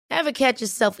Ever catch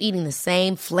yourself eating the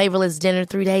same flavorless dinner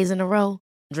 3 days in a row?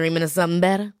 Dreaming of something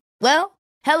better? Well,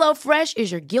 HelloFresh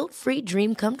is your guilt-free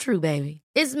dream come true, baby.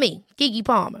 It's me, Keke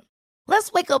Palmer.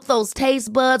 Let's wake up those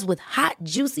taste buds with hot,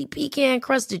 juicy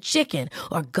pecan-crusted chicken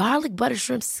or garlic butter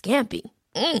shrimp scampi.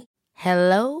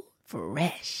 Hello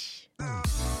Fresh.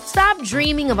 Stop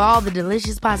dreaming of all the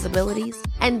delicious possibilities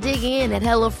and dig in at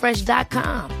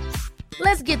HelloFresh.com.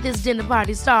 Let's get this dinner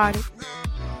party started.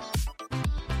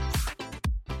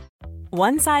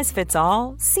 One size fits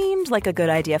all seemed like a good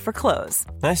idea for clothes.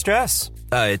 Nice dress.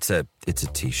 It's a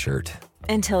t-shirt.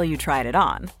 Until you tried it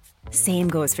on. Same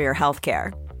goes for your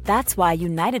healthcare. That's why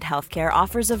United Healthcare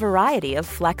offers a variety of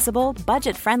flexible,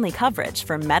 budget-friendly coverage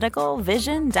for medical,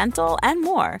 vision, dental, and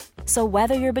more. So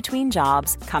whether you're between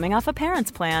jobs, coming off a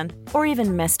parent's plan, or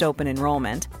even missed open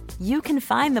enrollment, you can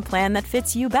find the plan that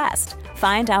fits you best.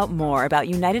 Find out more about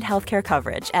United Healthcare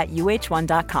coverage at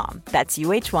uh1.com. That's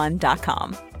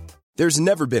uh1.com. There's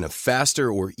never been a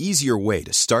faster or easier way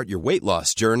to start your weight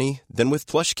loss journey than with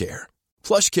PlushCare.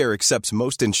 PlushCare accepts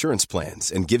most insurance plans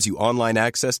and gives you online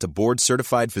access to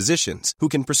board-certified physicians who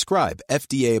can prescribe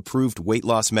FDA-approved weight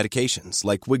loss medications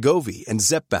like Wegovy and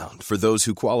Zepbound for those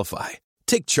who qualify.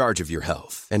 Take charge of your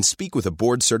health and speak with a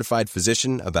board-certified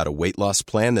physician about a weight loss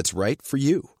plan that's right for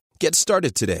you. Get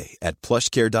started today at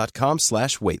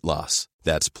plushcare.com/weight loss.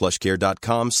 That's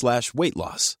plushcare.com/weight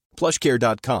loss.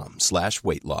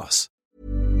 plushcare.com/weight loss.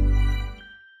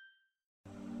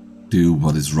 Do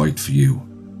what is right for you.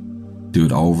 Do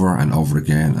it over and over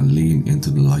again and lean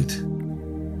into the light.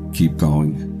 Keep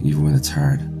going even when it's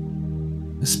hard,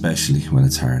 especially when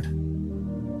it's hard.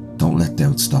 Don't let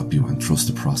doubt stop you and trust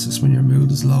the process when your mood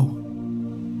is low.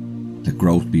 Let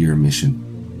growth be your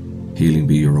mission, healing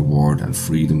be your reward, and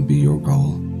freedom be your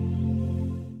goal.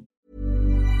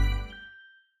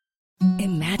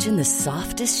 Imagine the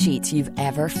softest sheets you've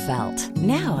ever felt.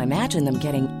 Now imagine them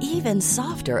getting even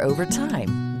softer over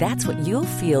time. That's what you'll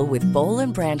feel with Boll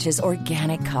 & Branch's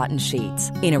organic cotton sheets.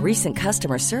 In a recent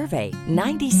customer survey,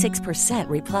 96%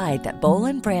 replied that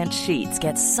Boll & Branch sheets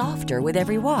get softer with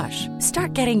every wash.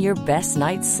 Start getting your best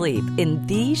night's sleep in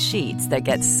these sheets that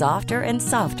get softer and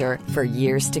softer for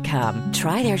years to come.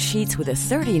 Try their sheets with a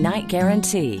 30-night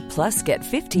guarantee. Plus, get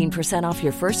 15% off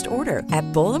your first order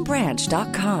at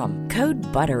bollandbranch.com. Code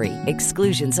BUTTERY.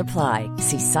 Exclusions apply.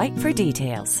 See site for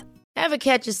details. Ever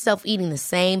catch yourself eating the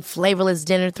same flavorless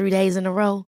dinner 3 days in a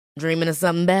row? Dreaming of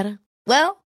something better?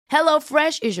 Well,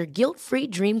 HelloFresh is your guilt-free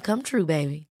dream come true,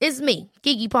 baby. It's me,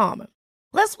 Keke Palmer.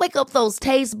 Let's wake up those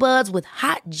taste buds with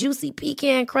hot, juicy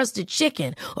pecan-crusted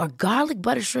chicken or garlic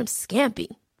butter shrimp scampi.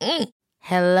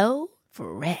 Hello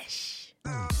Fresh.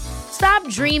 Stop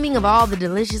dreaming of all the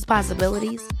delicious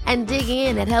possibilities and dig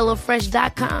in at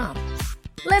HelloFresh.com.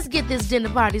 Let's get this dinner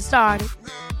party started.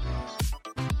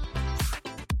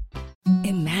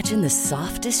 Imagine the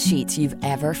softest sheets you've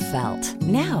ever felt.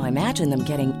 Now imagine them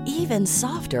getting even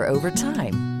softer over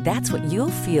time. That's what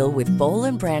you'll feel with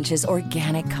Boll & Branch's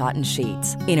organic cotton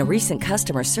sheets. In a recent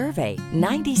customer survey,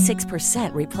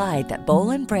 96% replied that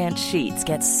Boll & Branch sheets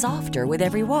get softer with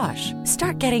every wash.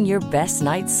 Start getting your best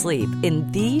night's sleep in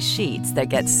these sheets that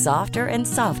get softer and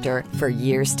softer for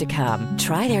years to come.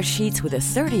 Try their sheets with a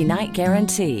 30-night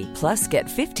guarantee. Plus, get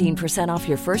 15% off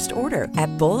your first order at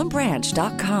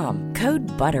bollandbranch.com. Code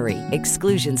BUTTERY.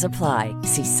 Exclusions apply.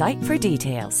 See site for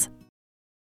details.